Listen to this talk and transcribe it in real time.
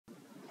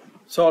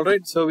So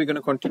alright, so we're going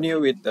to continue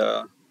with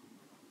the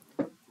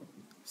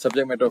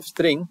subject matter of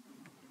string,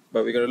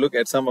 but we're going to look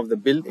at some of the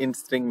built-in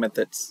string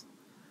methods.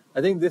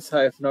 I think this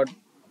I have not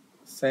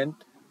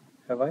sent,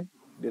 have I?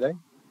 Did I?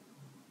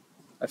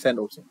 I sent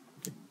also.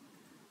 Okay.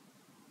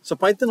 So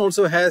Python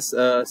also has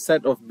a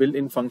set of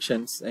built-in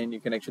functions, and you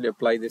can actually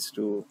apply this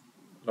to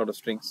a lot of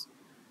strings.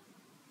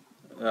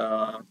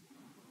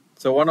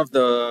 So one of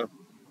the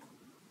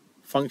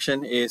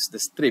function is the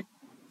strip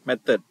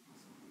method.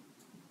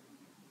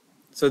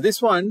 So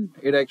this one,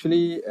 it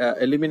actually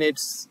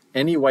eliminates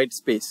any white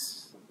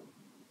space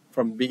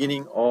from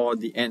beginning or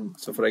the end.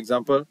 So for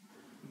example,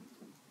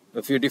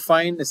 if you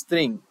define a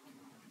string,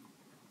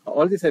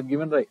 all these have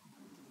given right,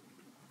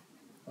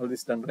 all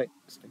this done right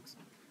strings.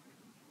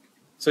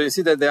 So you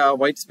see that there are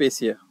white space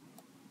here,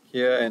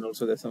 and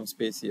also there's some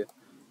space here.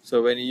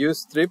 So when you use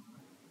strip,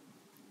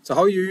 so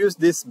how you use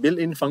this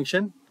built-in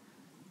function?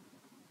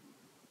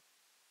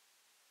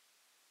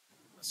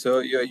 So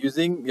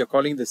you're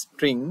calling the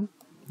string,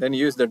 then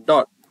you use the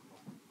dot,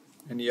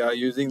 and you are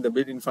using the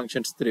built-in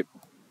function strip,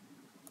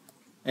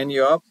 and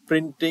you are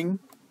printing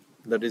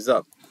the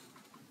result.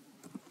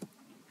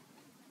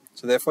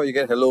 So therefore you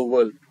get hello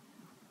world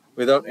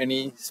without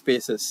any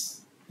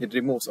spaces. It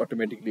removes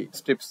automatically, it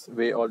strips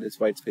away all these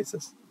white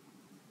spaces.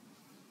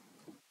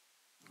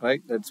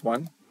 Right, that's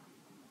one.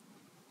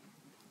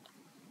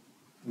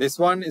 This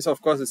one is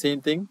of course the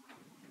same thing.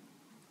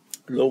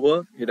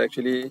 Lower, it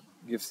actually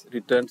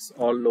returns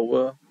all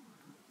lower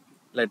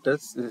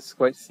letters. This is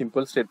quite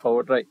simple,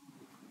 straightforward, right?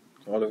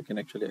 So all of you can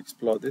actually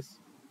explore this.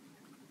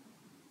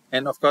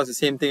 And of course the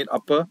same thing in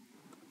upper.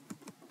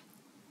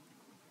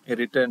 It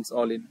returns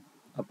all in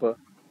upper.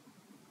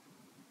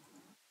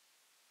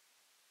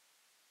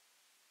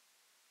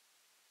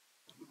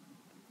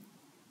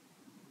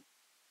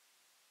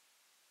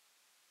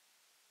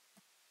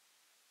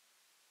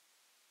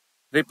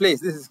 Replace,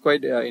 this is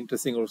quite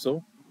interesting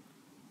also.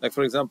 Like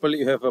for example,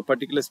 you have a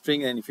particular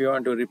string, and if you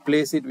want to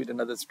replace it with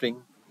another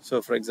string, so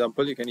for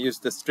example, you can use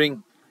the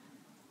string,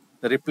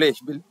 the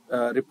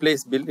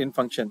replace built-in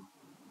function.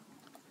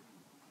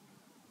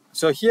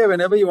 So here,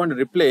 whenever you want to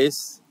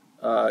replace,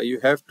 you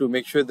have to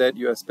make sure that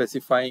you are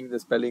specifying the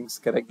spellings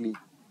correctly.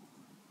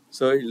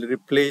 So it will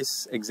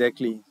replace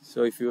exactly.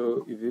 So if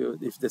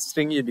the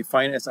string you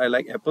define as I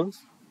like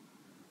apples,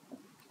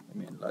 let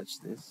me enlarge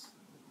this.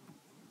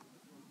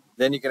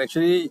 Then you can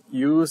actually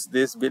use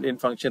this built-in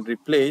function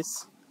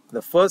replace.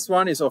 The first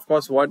one is of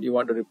course what you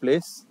want to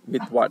replace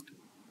with what.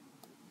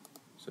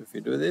 So if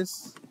you do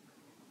this,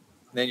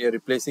 then you're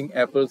replacing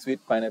apples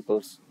with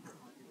pineapples.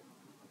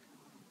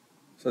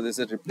 So this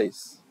is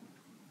replace.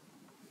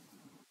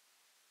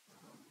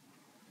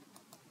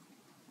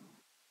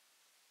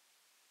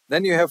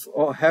 Then you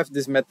have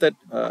this method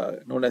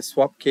known as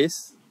swap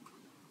case.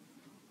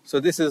 So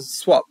this is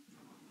swap.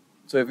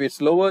 So if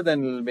it's lower,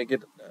 then it'll make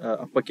it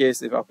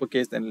uppercase. If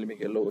uppercase, then it'll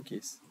make it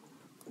lowercase.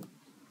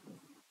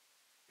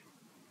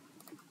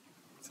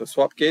 So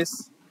swap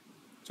case.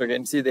 So you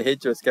can see the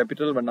H was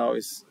capital, but now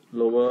it's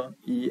lower.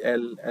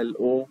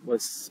 ELLO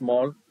was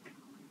small,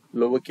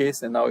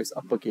 lowercase, and now it's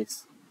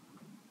uppercase.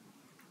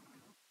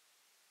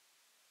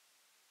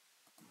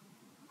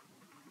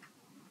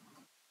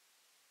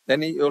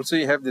 Then you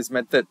have this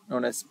method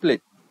known as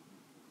split.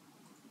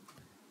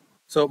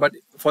 So, but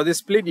for this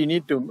split, you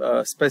need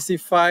to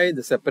specify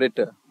the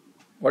separator.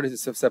 What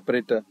is the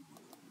separator?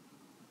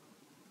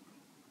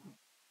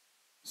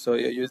 So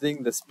you're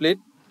using the split,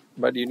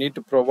 but you need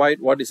to provide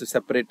what is a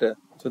separator.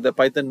 So the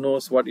Python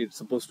knows what it's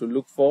supposed to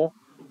look for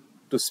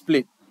to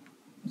split.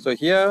 So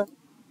here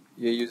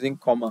you're using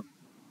comma.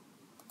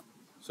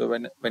 So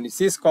when it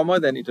sees comma,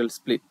 then it will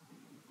split.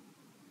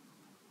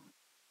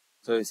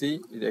 So you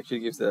see, it actually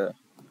gives a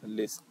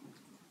list.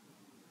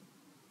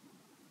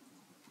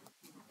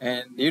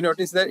 And you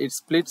notice that it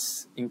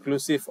splits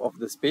inclusive of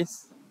the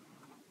space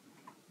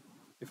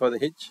before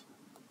the H.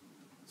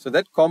 So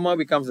that comma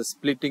becomes a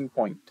splitting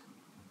point.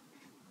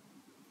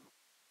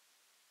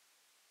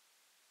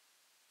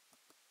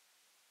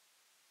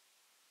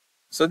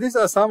 So these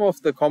are some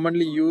of the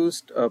commonly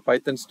used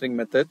Python string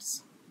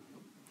methods.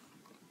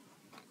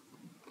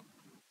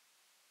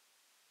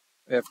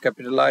 We have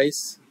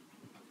capitalize.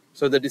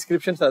 So the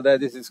descriptions are there.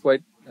 This is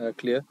quite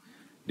clear.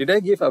 Did I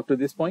give up to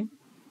this point?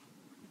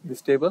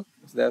 This table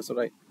is there, so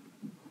right.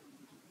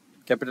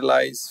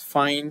 Capitalize,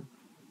 find,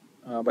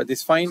 but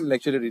this find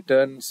actually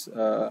returns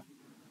the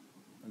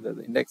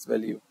index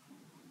value.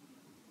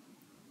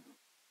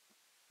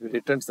 It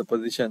returns the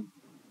position.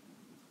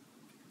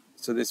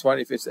 So this one,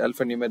 if it's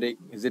alphanumeric,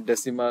 is it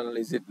decimal,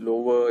 is it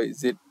lower,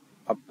 is it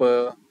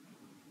upper?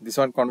 This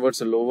one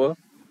converts a lower.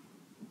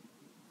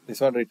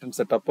 This one returns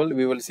a tuple.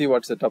 We will see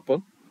what's a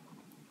tuple.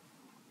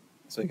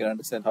 So you can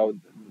understand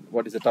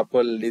what is a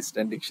tuple, list,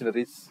 and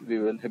dictionaries.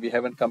 We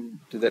haven't come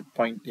to that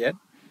point yet,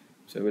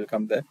 so we'll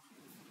come there.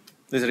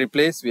 This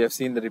replace, we have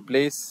seen the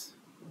replace.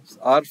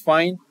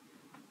 rfind.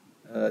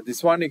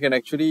 This one you can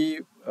actually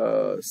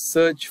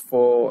search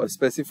for a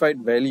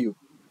specified value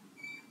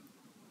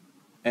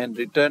and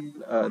return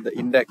the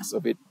index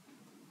of it.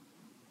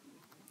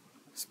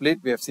 Split,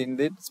 we have seen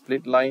it,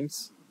 split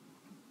lines.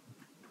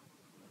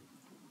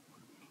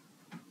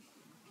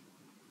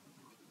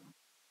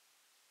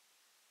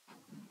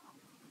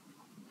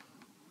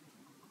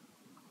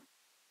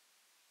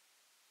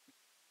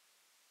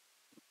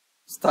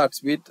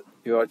 Starts with,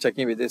 you are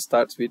checking with this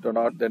starts with or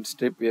not, then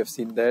strip, we have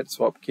seen that,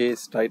 swap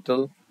case,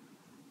 title,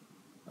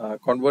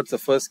 converts the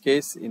first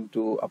case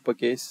into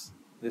uppercase,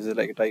 this is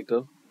like a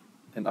title,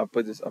 and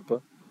upper, this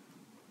upper.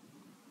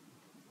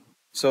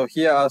 So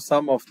here are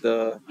some of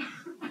the,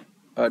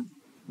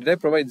 did I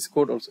provide this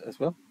code also as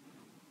well?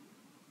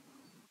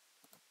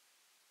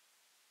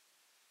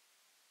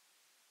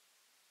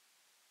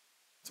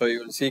 So you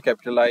will see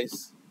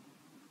capitalize,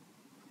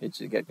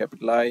 H get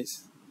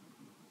capitalize,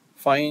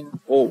 find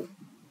O.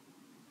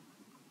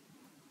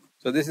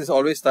 So this is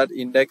always start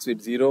index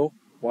with 0,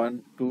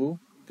 1, 2,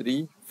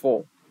 3,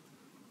 4.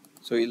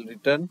 So you'll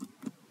return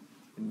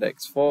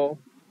index 4.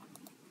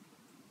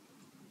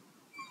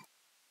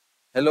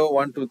 Hello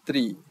 1, 2,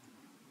 3.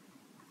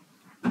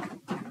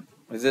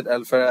 Is it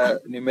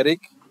alphanumeric?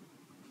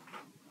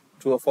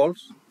 True or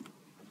false?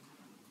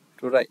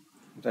 True, right.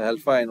 The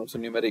alpha and also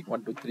numeric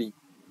 1, 2, 3.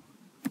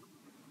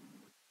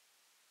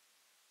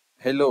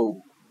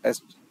 Hello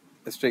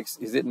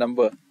asterisk. Is it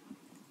number?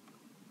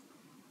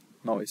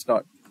 No, it's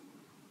not.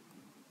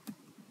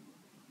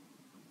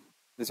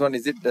 This one,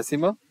 is it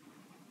decimal?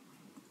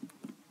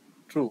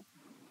 True.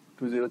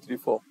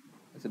 2034.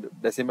 It's a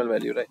decimal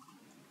value, right?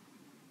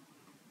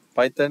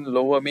 Python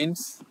lower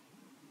means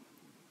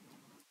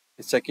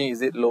it's checking,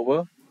 is it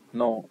lower?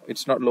 No,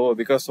 it's not lower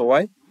because so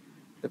why?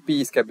 The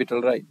P is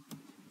capital, right?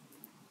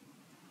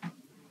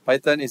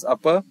 Python is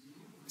upper.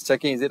 It's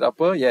checking, is it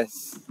upper?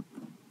 Yes.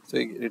 So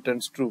it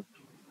returns true.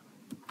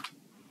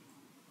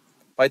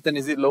 Python,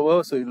 is it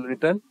lower? So it will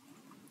return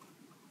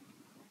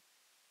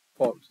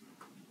false.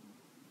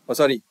 Oh,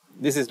 sorry.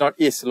 This is not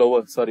is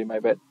lower. Sorry, my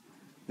bad.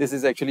 This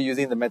is actually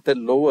using the method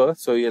lower,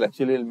 so you'll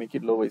actually make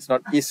it lower. It's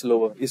not is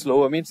lower. Is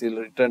lower means it'll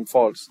return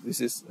false. This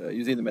is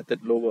using the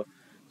method lower.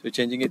 So you're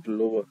changing it to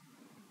lower.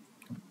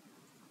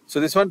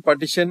 So this one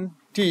partition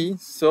T,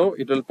 so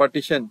it will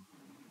partition.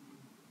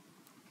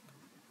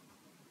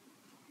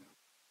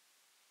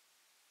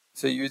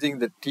 So using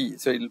the T,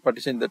 so it will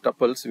partition the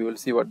tuples. We will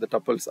see what the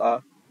tuples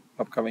are,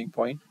 upcoming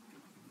point.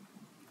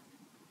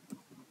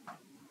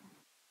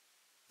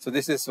 So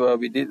this is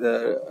we did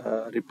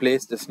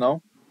replace just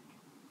now.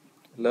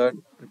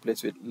 Learn,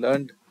 replace with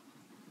learned.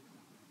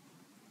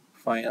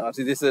 Fine.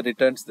 So this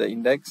returns the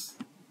index.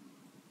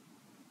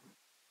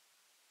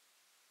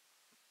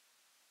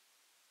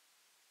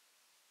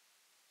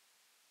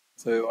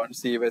 So you want to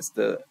see where's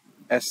the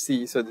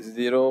SC. So this is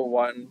 0,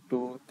 1,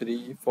 2,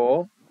 3,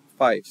 4,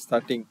 5,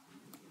 starting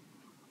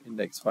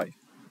index 5.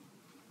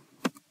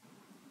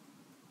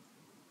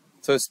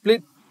 So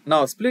split,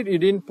 now split you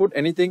didn't put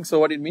anything, so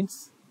what it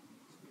means?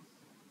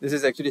 This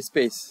is actually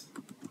space,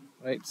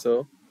 right?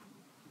 So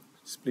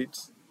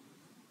splits.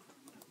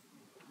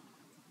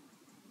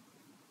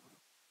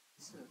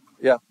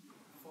 Yeah.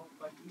 For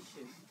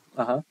partition,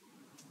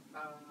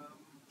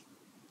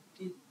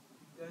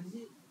 does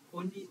it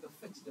only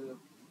affects the,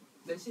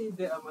 let's say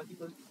there are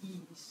multiple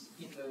keys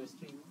in a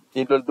string.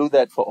 It will do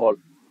that for all.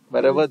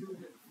 Wherever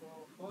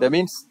that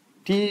means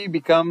T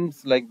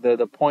becomes like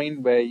the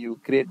point where you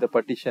create the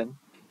partition.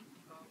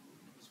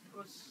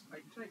 Because I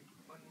tried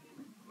on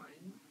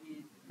mine,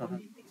 it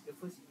only takes the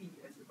first P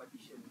as a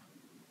partition.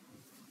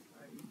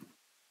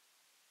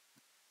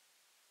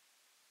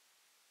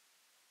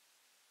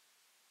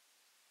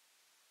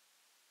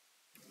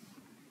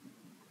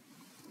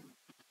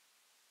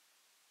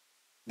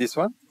 This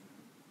one?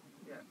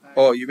 Yeah,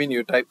 oh, you mean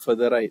you type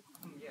further right?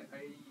 Yeah,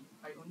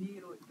 I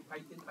only wrote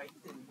Python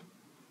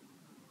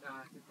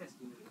to test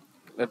the.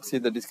 Let's see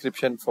the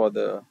description for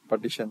the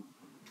partition.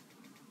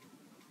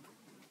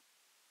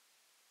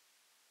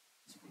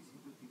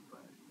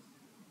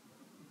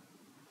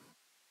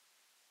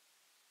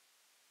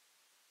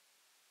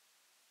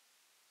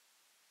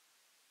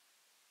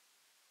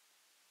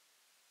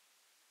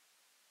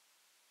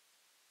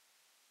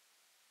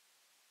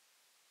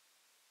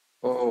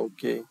 Oh,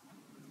 okay.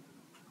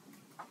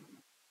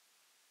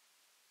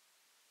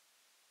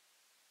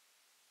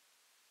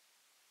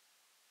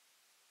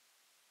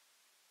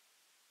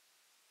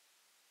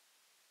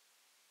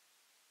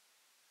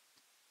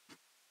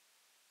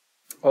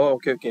 Oh,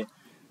 okay, okay.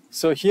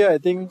 So here I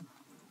think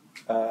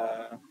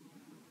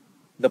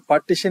the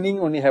partitioning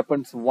only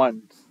happens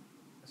once.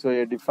 So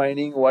you're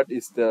defining what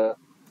is the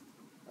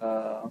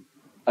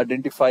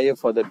identifier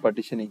for that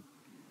partitioning.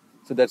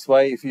 So that's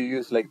why if you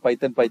use like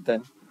Python,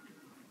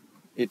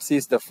 it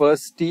sees the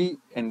first T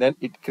and then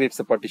it creates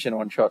a partition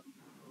one shot.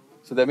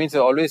 So that means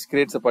it always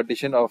creates a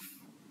partition of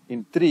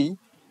in 3,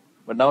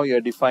 but now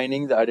you're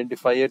defining the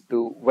identifier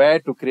to where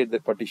to create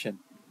that partition.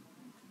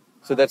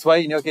 So that's why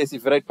in your case,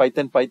 if you write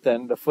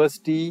Python, the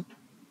first T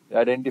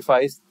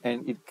identifies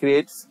and it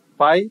creates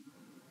pi,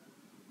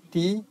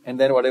 T, and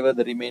then whatever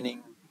the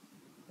remaining.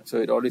 So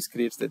it always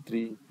creates the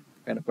 3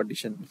 kind of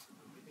partitions.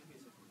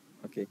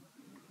 Okay.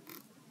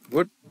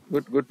 Good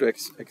to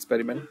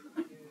experiment.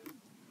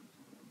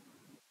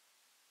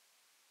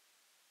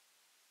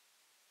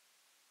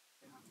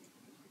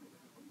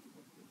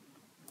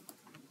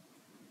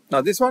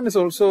 Now this one is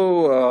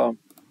also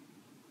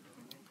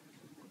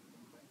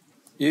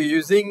you're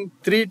using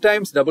 3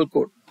 times double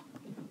quote.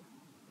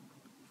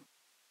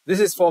 This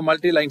is for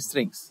multi-line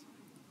strings.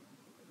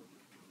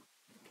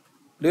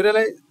 Do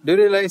you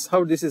realize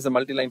how this is a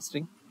multi-line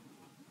string?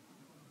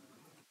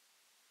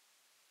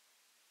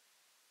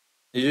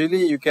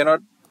 Usually you cannot,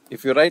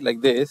 if you write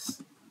like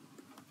this,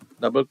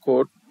 double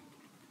quote,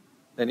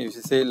 then if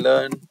you say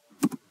learn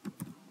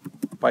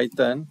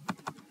Python,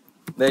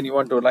 then you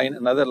want to line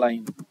another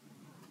line,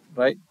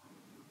 right?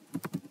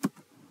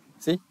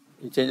 See,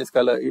 it changes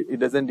color. It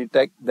doesn't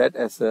detect that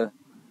as a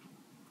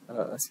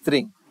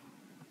string.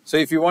 So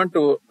if you want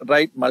to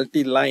write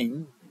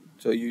multi-line,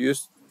 so you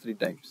use 3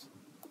 times.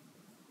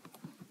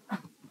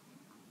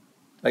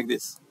 Like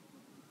this.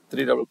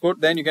 3 double quote.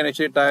 Then you can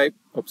actually type,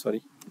 oops,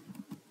 sorry,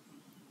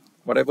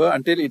 whatever,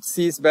 until it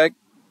sees back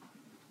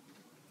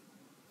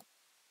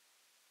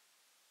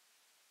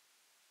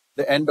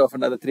the end of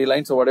another 3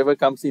 lines. So whatever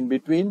comes in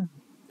between,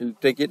 you'll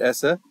take it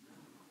as a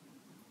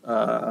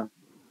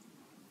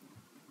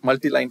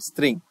multi-line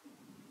string,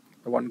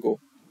 one go.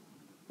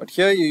 But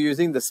here you're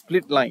using the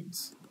split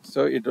lines.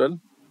 So it will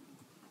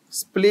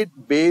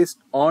split based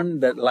on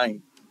that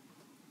line.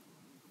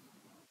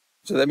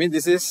 So that means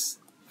this is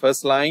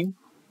first line,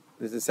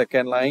 this is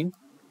second line.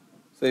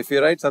 So if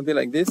you write something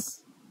like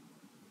this,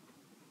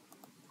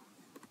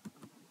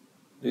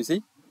 you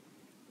see,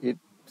 it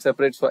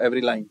separates for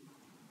every line.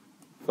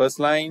 First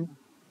line,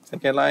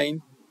 second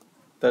line,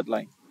 third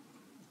line.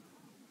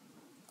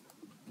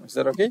 Is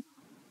that okay?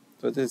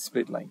 So this is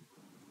split line.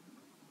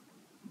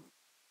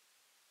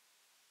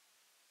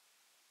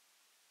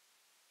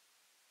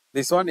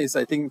 This one is,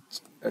 I think,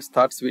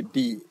 starts with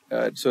D,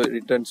 so it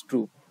returns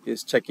true.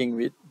 Is checking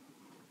with.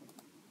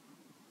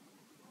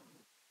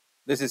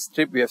 This is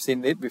strip, we have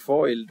seen it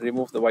before. It'll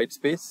remove the white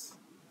space.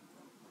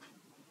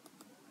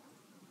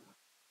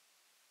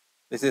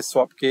 This is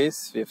swap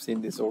case. We have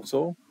seen this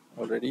also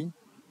already.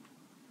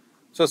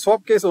 So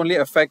swap case only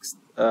affects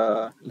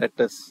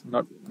letters,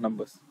 not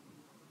numbers.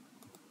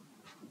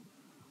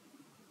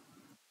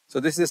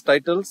 So this is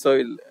title, so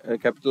it'll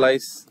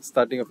capitalize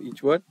starting of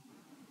each word.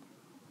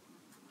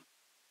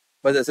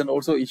 But there's an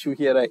also issue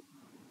here, right?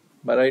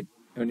 But right,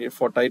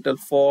 for title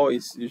 4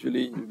 is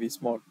usually will be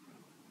small.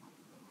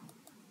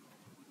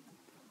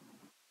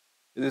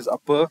 This is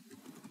upper.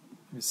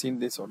 We've seen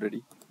this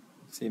already.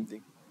 Same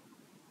thing.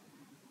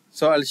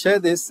 So I'll share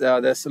this.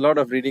 There's a lot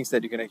of readings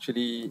that you can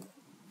actually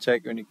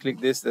check. When you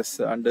click this, there's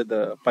under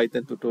the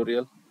Python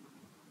tutorial,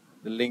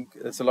 the link.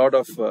 There's a lot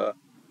of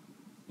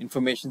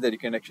information that you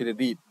can actually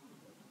read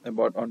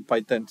about on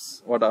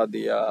Pythons. What are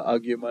the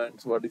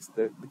arguments? What is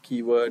the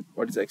keyword?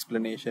 What is the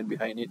explanation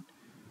behind it?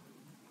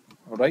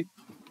 All right.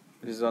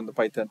 This is on the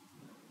Python.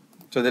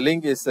 So the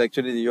link is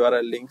actually the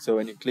URL link. So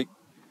when you click,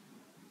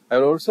 I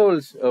will also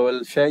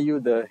will share you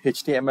the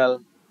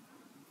HTML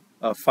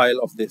file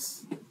of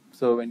this.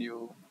 So when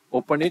you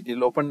open it,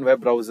 it'll open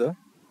web browser,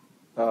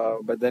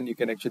 but then you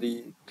can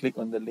actually click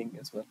on the link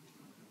as well.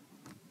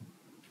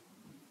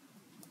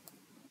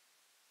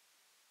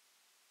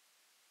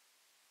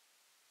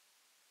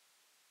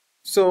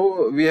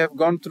 So we have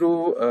gone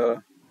through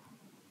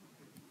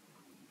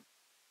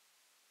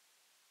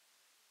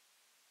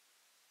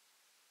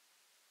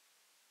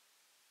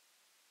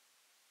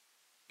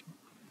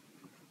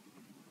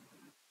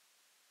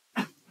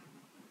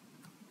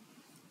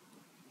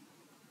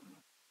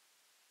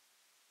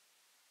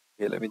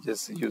okay, let me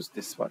just use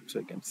this one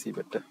so I can see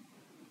better.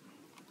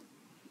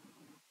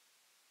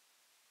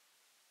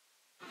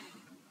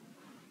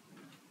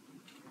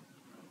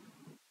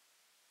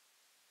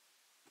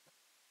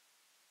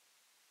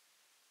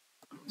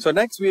 So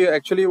next we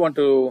actually want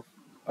to,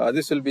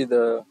 this will be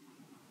the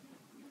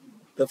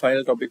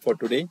final topic for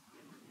today.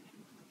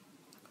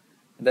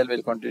 And then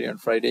we'll continue on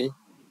Friday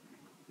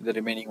with the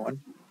remaining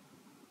one.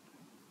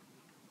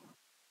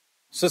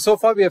 So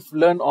far we have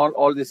learned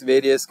all these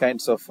various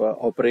kinds of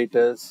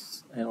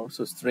operators and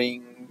also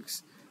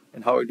strings,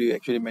 and how do you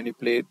actually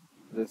manipulate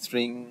the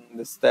string,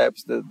 the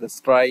steps, the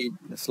stride,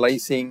 the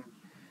slicing,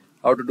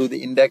 how to do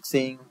the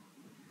indexing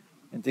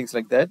and things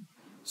like that.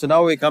 So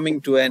now we're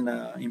coming to an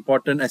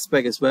important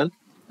aspect as well,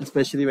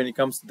 especially when it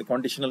comes to the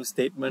conditional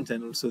statements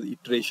and also the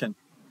iteration,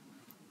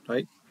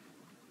 right?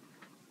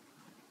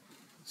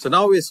 So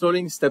now we're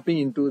slowly stepping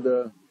into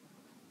the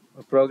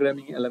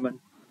programming element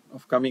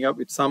of coming up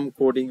with some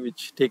coding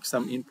which takes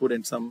some input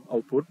and some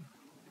output.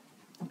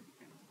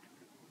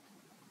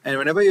 And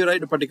whenever you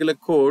write a particular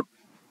code,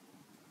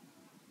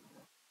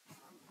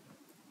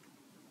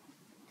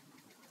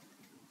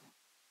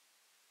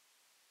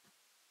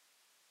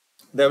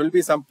 there will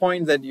be some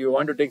point that you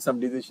want to take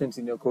some decisions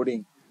in your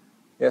coding,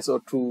 yes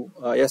or true,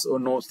 yes or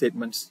no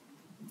statements.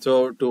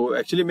 So to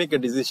actually make a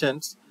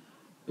decisions,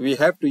 we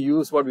have to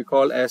use what we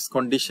call as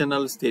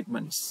conditional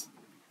statements.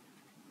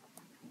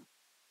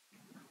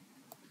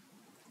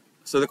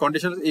 So the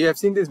conditional, you have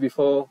seen this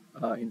before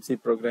in C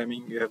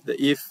programming. You have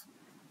the if,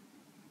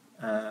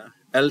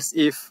 else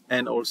if,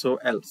 and also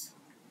else.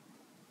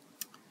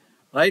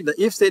 Right? The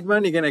if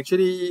statement, you can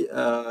actually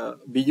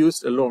be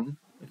used alone.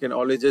 You can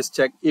always just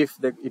check if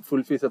it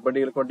fulfills a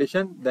particular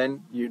condition,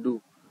 then you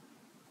do.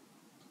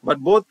 But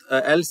both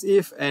else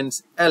if and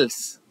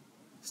else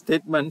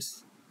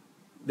statements,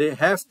 they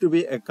have to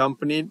be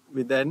accompanied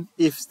with an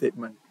if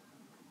statement.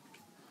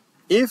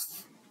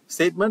 If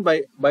statement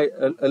by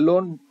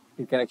alone,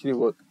 it can actually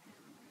work.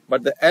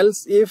 But the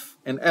else if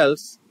and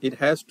else, it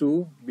has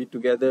to be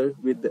together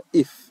with the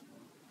if.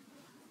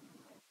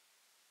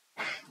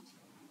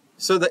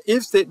 So the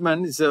if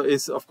statement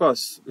is of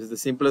course is the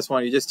simplest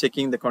one. You're just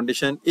checking the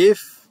condition.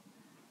 If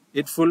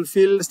it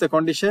fulfills the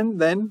condition,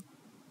 then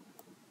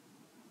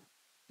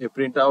you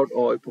print out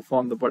or you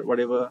perform the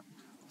whatever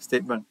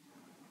statement.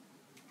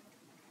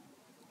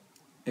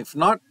 If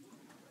not,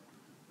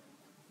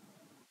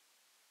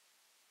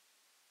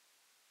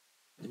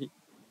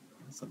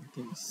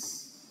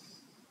 something's,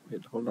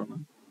 wait, hold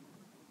on.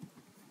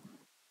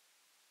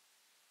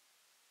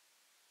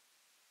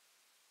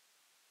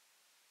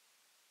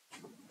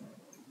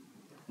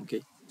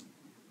 Okay.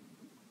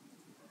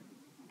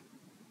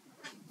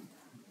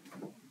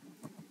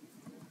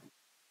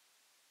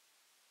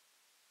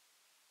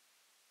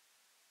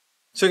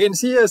 So you can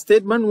see a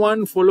statement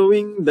 1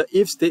 following the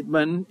if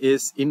statement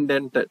is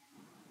indented.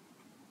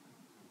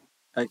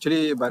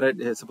 Actually, Bharat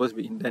is supposed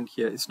to be indent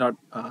here. It's not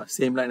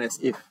same line as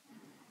if.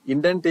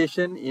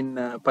 Indentation in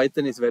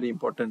Python is very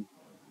important.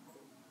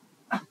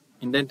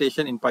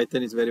 Indentation in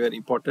Python is very, very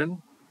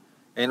important.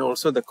 And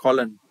also the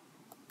colon.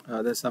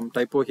 There's some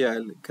typo here.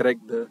 I'll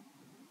correct the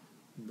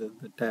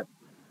tab.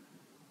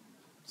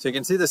 So you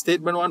can see the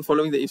statement 1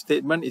 following the if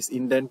statement is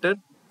indented.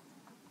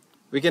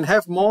 We can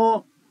have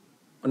more,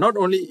 not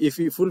only if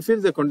you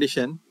fulfill the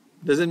condition,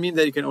 doesn't mean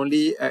that you can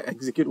only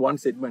execute one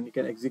statement. You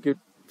can execute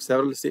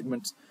several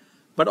statements.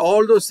 But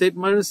all those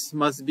statements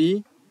must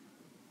be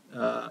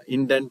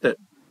indented.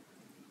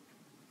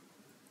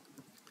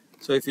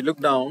 So if you look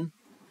down,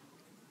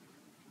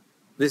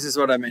 this is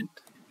what I meant.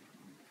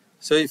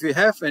 So if you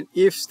have an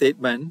if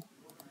statement,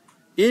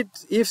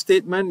 if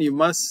statement, you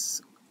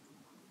must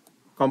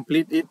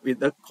complete it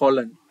with a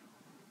colon.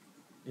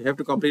 You have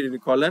to complete it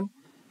with a colon.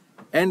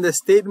 And the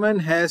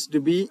statement has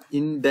to be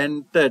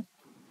indented.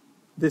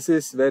 This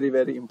is very,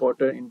 very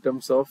important in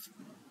terms of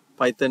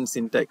Python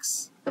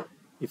syntax.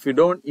 If you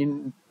don't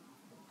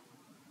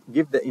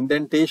give the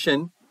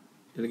indentation,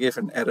 it will give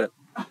an error.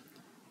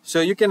 So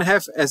you can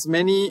have as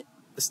many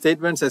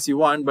statements as you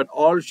want, but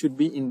all should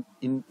be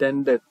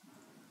intended.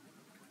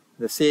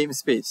 The same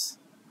space.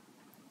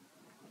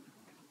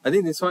 I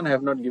think this one I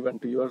have not given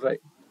to you, all right?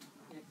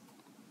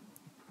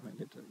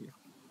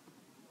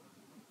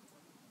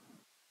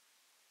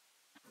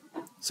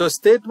 So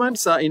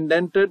statements are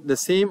indented the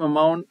same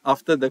amount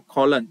after the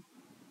colon.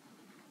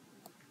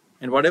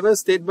 And whatever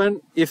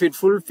statement, if it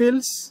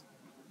fulfills,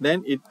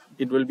 then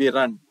it will be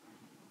run.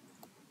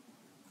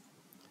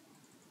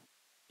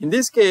 In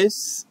this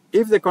case,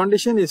 if the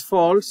condition is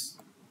false,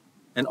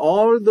 and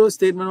all those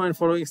statement 1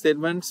 following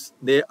statements,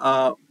 they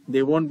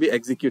won't be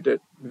executed.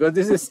 Because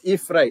this is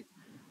if, right?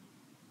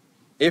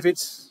 If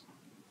it's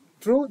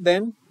true,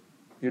 then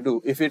you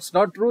do. If it's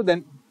not true,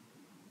 then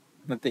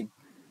nothing.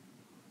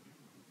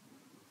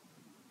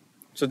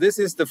 So this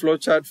is the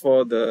flowchart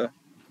for the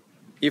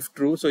if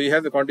true. So you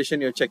have the condition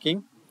you're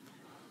checking.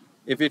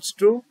 If it's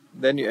true,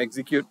 then you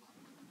execute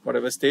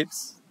whatever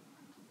states.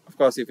 Of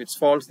course, if it's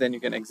false, then you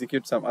can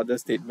execute some other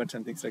statements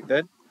and things like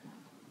that.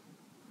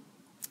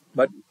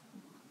 But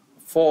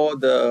for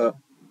the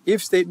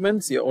if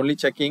statements, you're only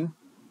checking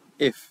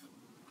if.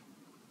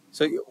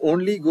 So it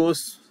only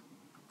goes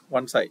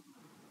one side.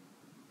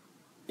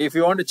 If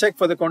you want to check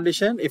for the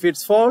condition, if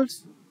it's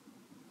false,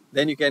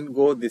 then you can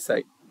go this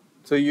side.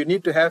 So you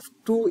need to have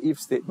 2 if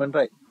statements,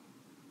 right?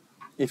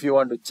 If you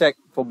want to check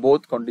for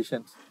both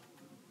conditions.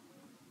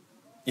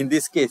 In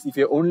this case, if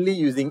you're only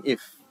using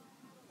if.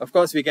 Of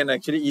course, we can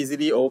actually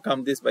easily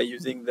overcome this by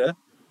using the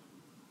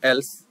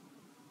else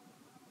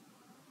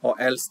or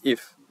else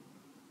if.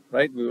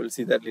 Right? We will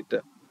see that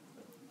later.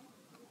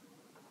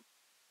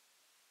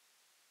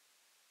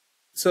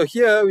 So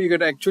here we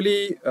could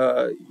actually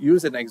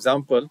use an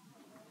example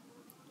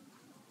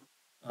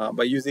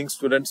by using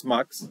students'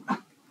 marks.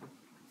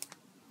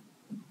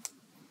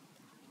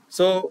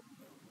 So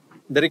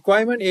the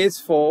requirement is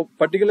for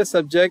particular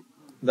subject,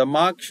 the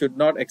mark should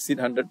not exceed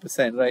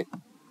 100%, right?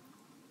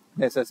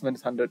 The assessment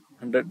is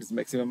 100 is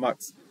maximum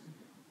marks.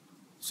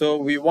 So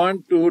we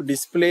want to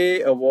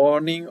display a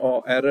warning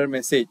or error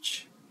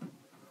message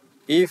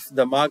if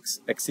the marks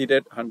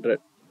exceeded 100.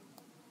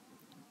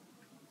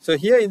 So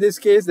here in this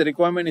case, the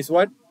requirement is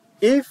what?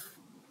 If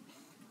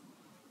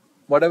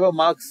whatever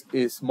marks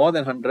is more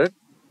than 100,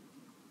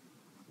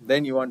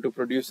 then you want to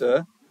produce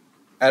a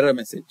error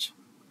message.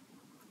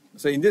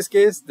 So in this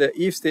case, the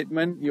if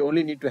statement, you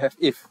only need to have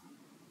if,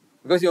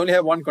 because you only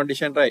have one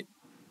condition, right?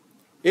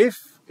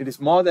 If it is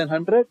more than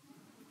 100,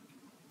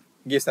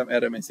 give some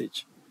error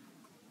message.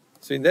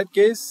 So in that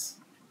case,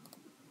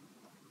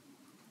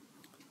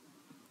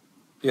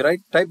 you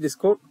type this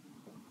code.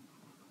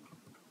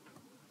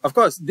 Of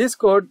course, this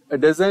code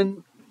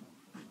doesn't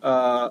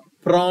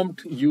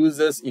prompt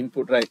users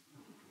input, right?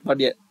 Not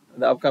yet.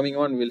 the upcoming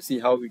one we'll see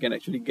how we can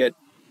actually get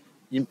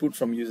input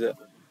from user.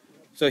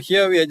 So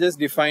here we are just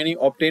defining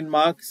obtained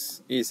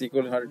marks is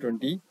equal to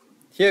 120.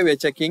 Here we are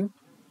checking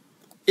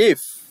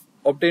if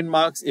obtained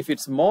marks, if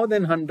it's more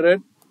than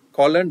 100,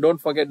 colon, don't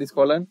forget this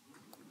colon,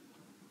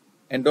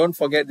 and don't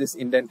forget this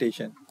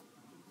indentation.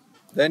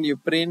 Then you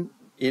print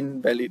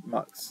invalid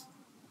marks.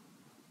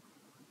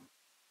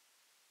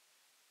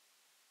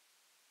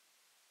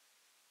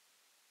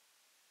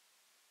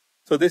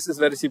 So this is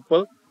very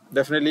simple.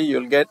 Definitely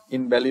you'll get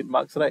invalid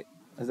marks right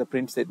as a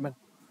print statement.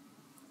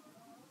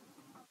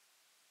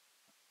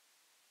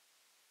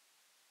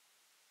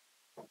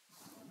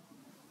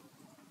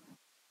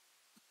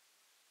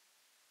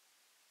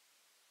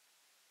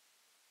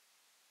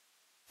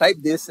 Type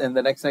this and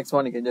the next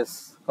one you can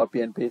just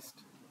copy and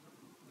paste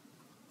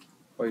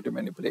for you to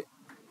manipulate.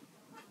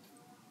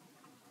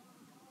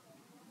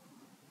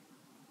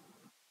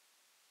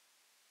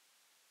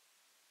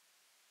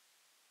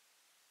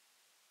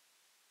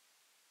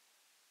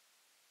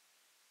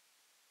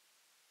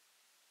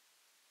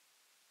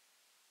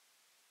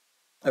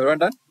 Everyone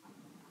done?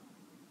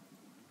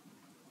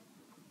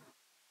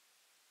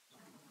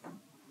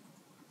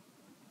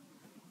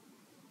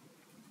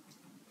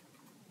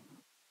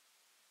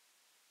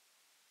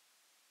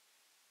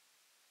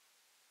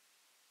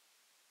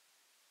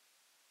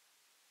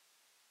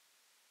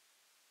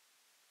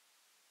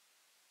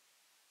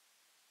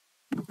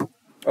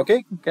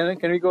 Okay, can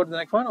we go to the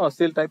next one or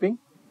still typing?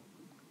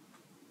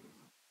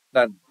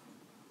 Done.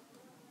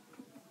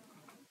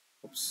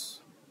 Oops.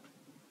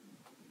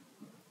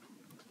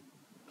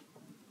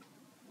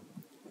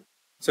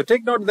 So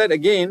take note that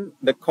again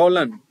the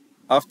colon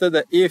after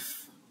the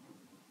if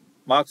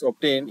marks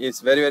obtained is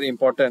very, very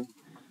important,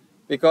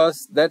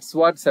 because that's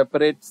what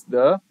separates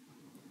the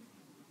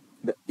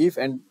if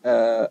and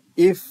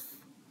if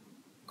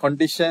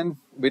condition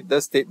with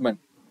the statement.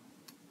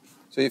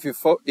 So if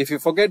you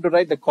forget to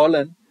write the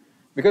colon,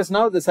 because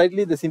now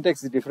slightly the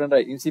syntax is different,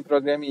 right? In C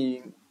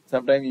programming,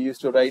 sometimes you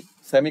used to write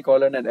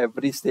semicolon at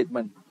every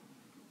statement.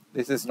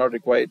 This is not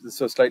required,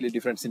 so slightly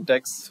different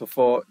syntax. So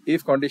for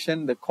if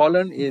condition, the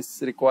colon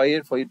is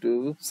required for you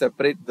to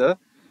separate the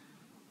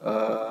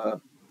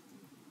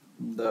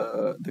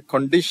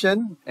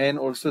condition and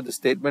also the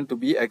statement to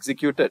be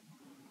executed.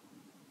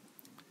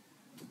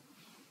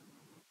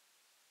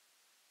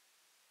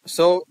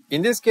 So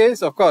in this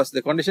case, of course,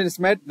 the condition is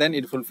met, then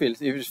it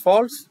fulfills. If it's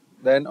false,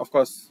 then of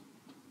course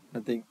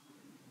nothing.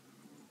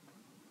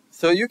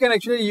 So you can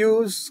actually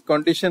use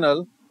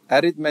conditional,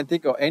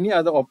 arithmetic, or any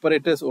other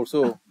operators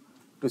also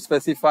to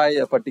specify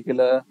a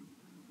particular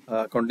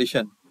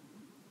condition,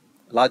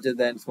 larger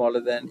than, smaller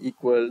than,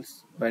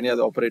 equals, or any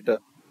other operator.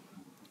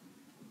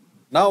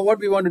 Now what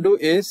we want to do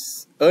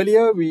is,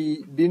 earlier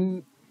we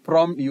didn't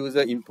prompt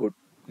user input.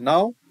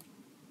 Now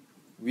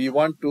we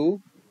want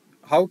to,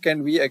 how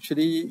can we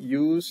actually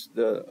use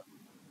the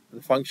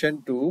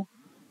function to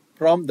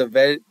prompt the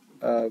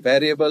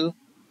variable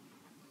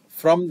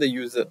from the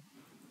user?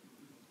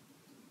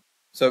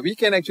 So we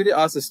can actually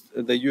ask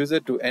the user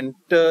to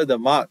enter the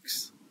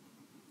marks.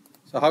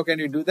 So how can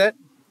you do that?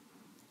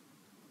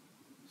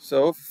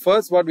 So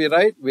first what we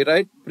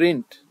write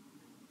print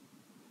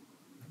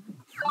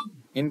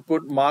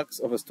input marks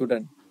of a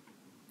student.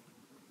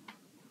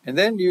 And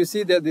then you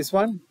see that this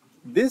one,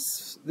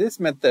 this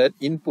method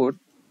input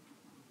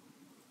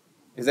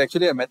is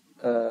actually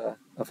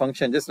a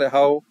function, just like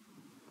how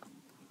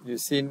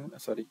you've seen,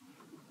 sorry.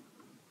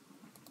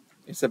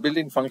 It's a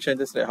built-in function,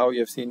 just like how you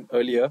have seen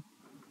earlier.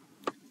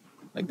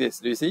 Like this,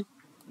 do you see?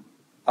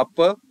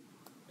 Upper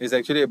is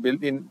actually a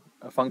built-in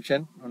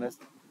function known as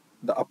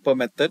the upper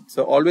method.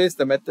 So always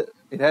the method,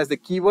 it has the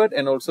keyword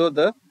and also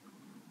the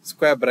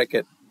square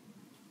bracket.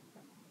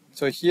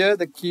 So here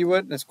the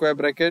keyword and square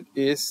bracket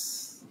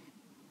is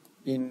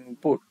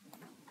input.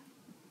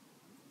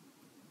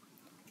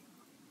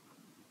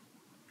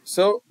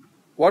 So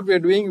what we are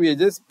doing, we are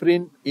just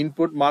print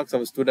input marks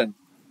of a student.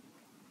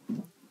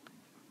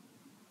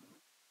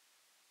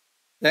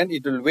 Then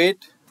it will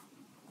wait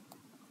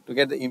to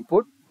get the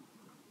input.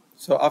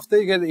 So after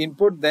you get the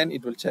input, then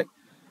it will check.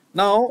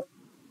 Now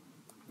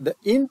the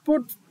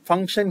input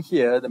function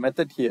here, the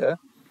method here,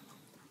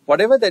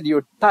 whatever that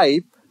you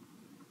type,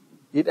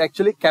 it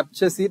actually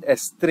captures it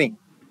as string.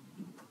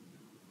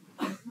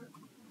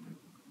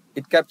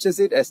 It captures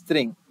it as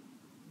string.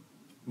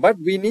 But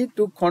we need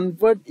to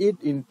convert it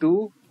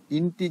into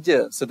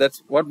integer. So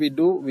that's what we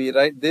do. We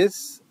write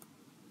this,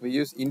 we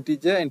use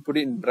integer and put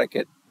it in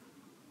bracket.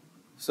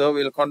 So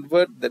we'll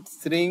convert that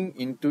string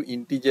into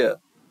integer.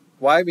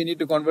 Why we need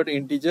to convert to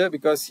integer?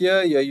 Because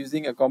here you are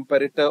using a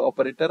comparator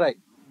operator, right?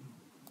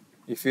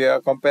 If you are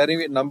comparing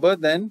with number,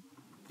 then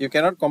you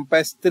cannot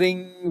compare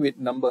string with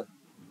number.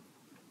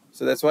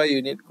 So that's why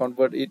you need to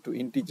convert it to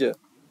integer.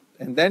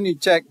 And then you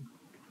check,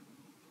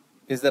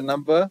 is the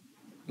number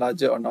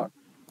larger or not?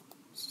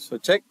 So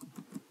check.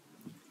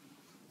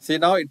 See,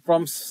 now it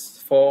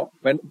prompts for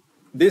when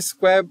this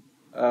square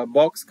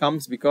box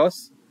comes,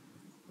 because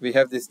we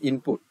have this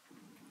input.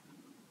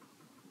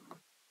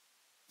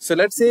 So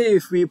let's say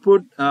if we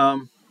put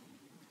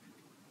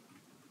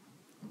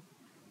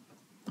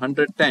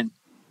 110,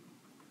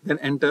 then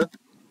enter.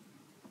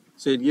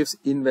 So it gives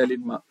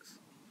invalid marks.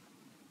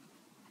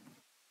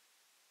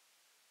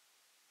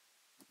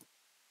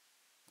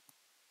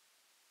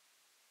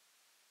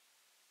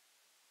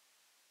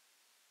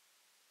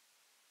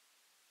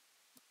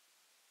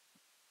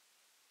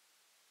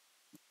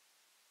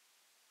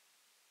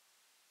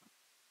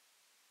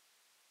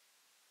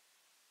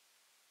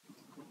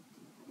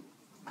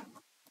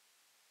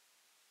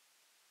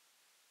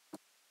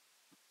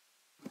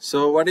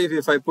 So what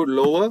if I put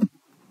lower,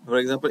 for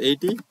example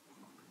 80,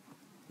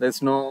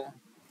 there's no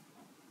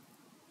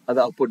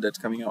other output that's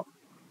coming out.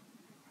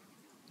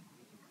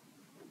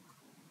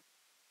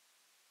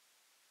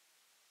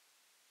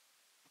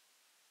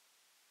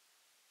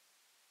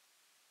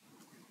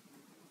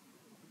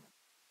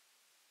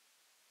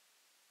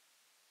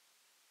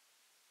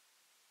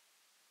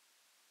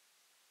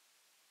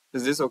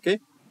 Is this okay?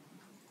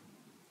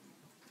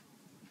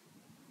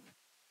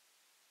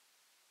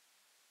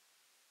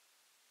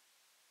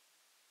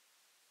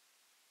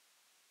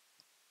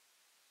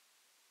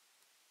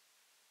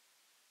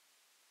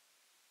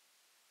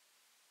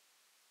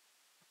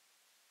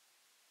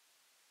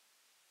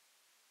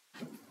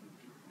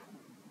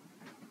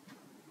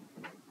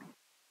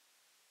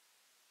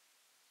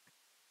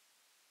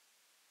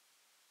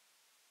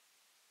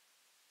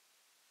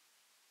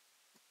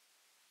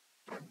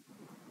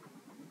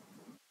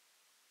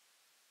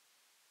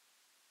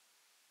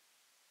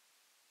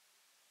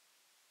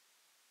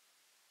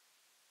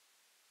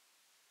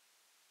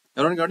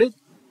 Everyone got it?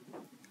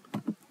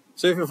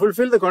 So if you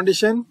fulfill the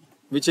condition,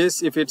 which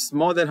is if it's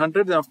more than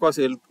 100, then of course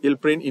it'll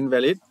print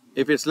invalid.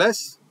 If it's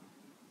less,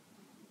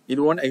 it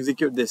won't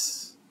execute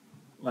this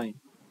line.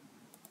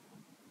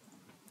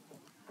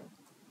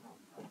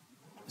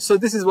 So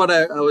this is what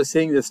I was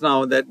saying just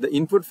now, that the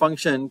input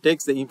function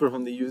takes the input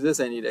from the users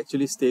and it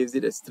actually staves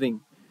it as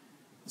string.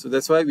 So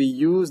that's why we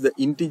use the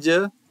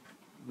integer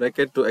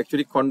bracket to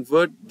actually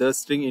convert the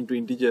string into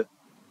integer.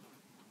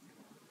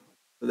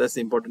 So that's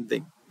the important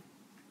thing.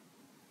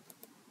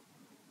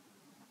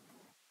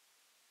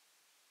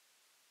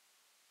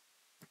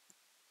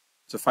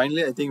 So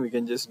finally, I think we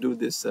can just do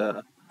this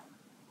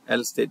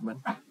else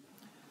statement.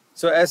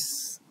 So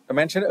as I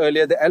mentioned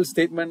earlier, the else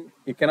statement,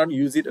 you cannot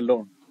use it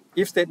alone.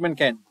 If statement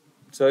can.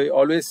 So it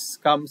always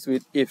comes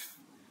with if.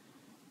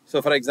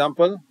 So for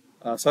example,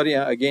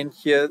 again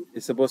here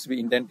it's supposed to be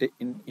indented.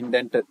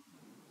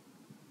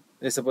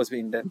 It's supposed to be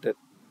indented.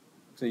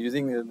 So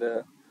using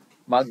the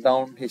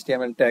markdown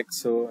HTML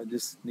text, so I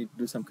just need to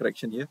do some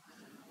correction here.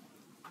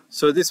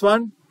 So this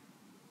one,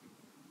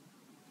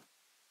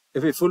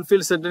 if we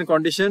fulfill certain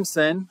conditions,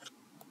 then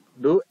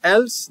do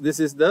else. This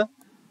is the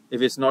if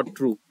it's not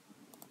true.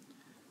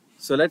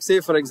 So let's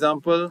say, for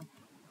example,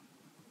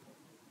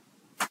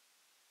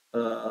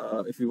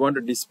 if we want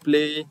to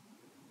display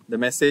the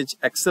message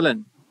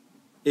excellent,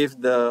 if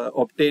the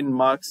obtained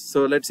marks,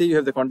 so let's say you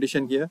have the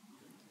condition here.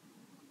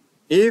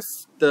 If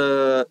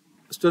the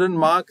student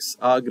marks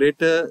are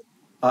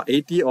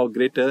 80 or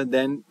greater,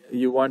 then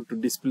you want to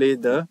display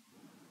the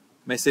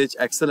message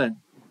excellent.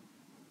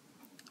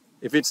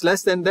 If it's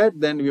less than that,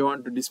 then we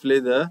want to display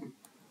the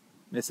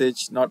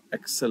message not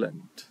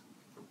excellent.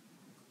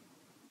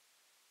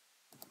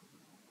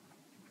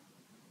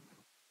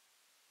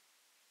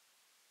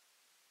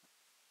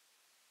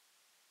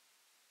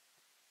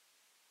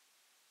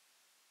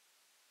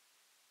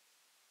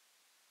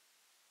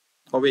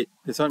 Oh wait,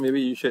 this one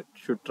maybe you should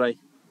try.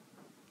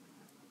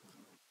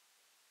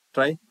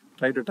 Try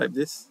to type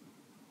this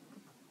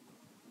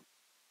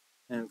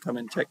and come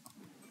and check.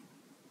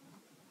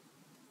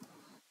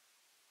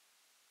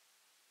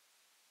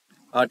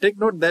 Take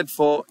note that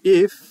for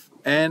if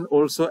and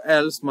also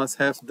else must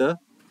have the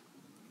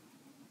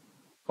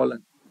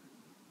colon.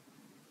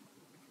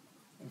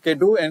 Okay,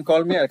 do and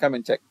call me, I'll come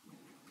and check.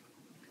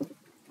 I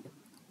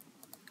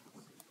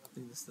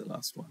think this is the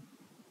last one.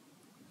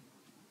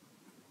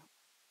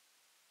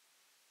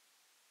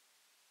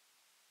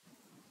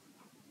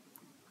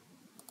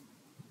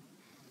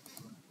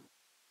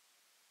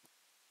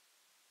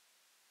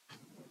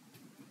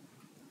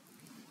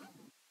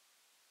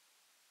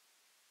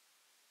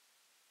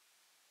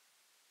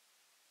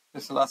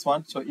 This is the last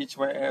one. So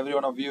every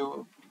one of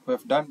you who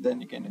have done,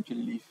 then you can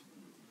actually leave.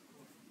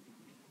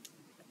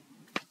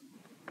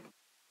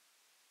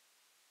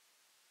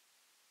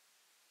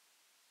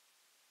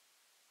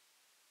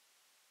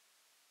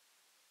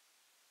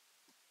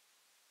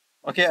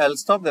 Okay, I'll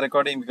stop the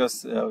recording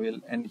because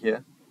we'll end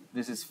here.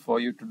 This is for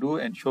you to do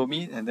and show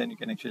me, and then you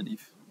can actually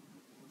leave.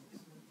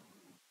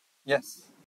 Yes.